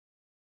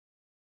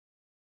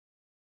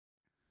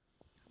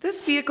This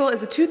vehicle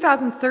is a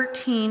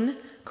 2013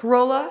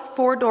 Corolla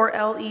 4-door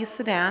LE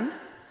sedan,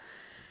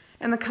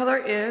 and the color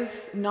is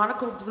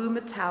nautical blue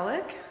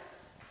metallic.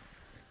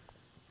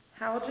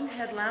 Halogen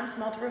headlamps,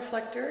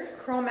 multi-reflector,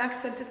 chrome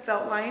accented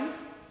belt line,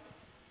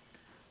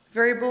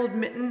 variable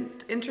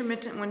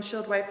intermittent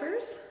windshield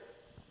wipers,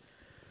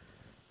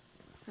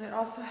 and it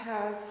also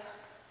has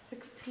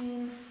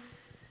 16-inch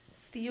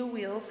steel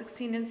wheels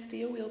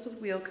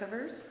with wheel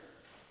covers.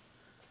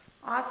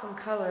 Awesome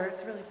color,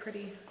 it's a really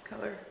pretty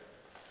color.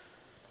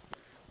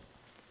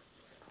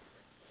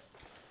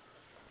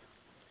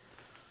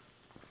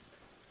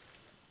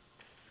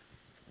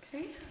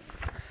 Okay,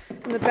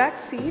 in the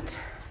back seat,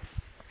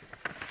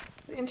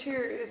 the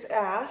interior is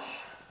ash.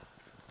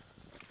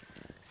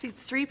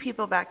 Seats 3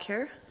 people back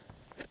here.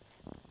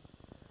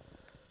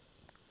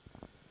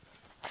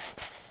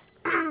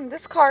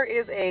 This car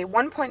is a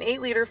 1.8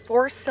 liter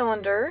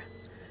 4-cylinder,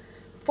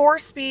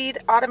 4-speed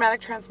automatic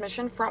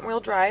transmission, front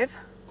wheel drive.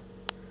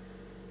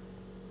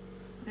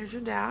 There's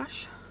your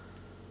dash.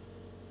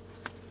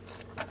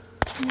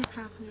 And your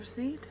passenger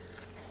seat.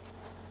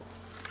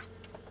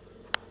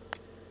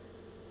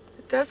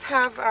 It does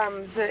have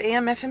the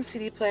AM/FM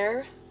CD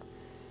player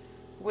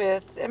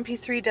with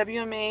MP3,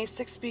 WMA,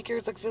 6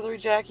 speakers, auxiliary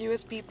jack,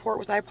 USB port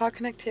with iPod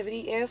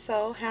connectivity,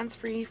 ASL,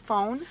 hands-free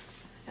phone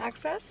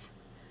access.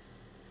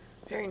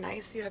 Very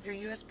nice. You have your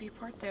USB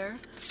port there.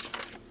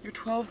 Your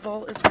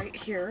 12-volt is right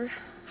here.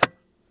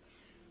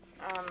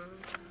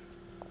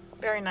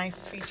 Very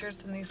nice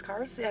features in these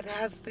cars. It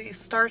has the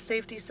Star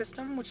safety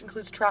system, which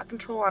includes track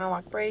control,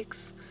 anti-lock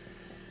brakes,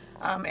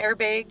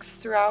 airbags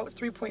throughout,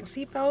 3-point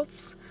seat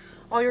belts.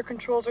 All your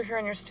controls are here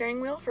on your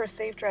steering wheel for a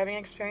safe driving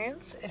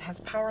experience. It has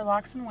power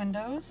locks and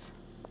windows.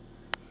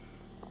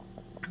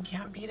 You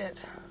can't beat it.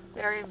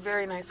 Very,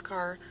 very nice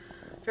car.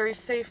 Very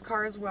safe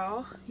car as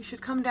well. You should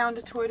come down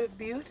to Toyota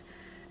Butte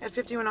at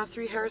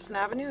 5103 Harrison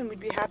Avenue, and we'd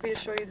be happy to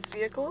show you this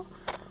vehicle.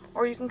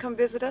 Or you can come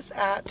visit us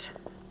at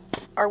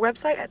our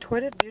website at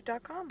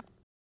toyotabutte.com.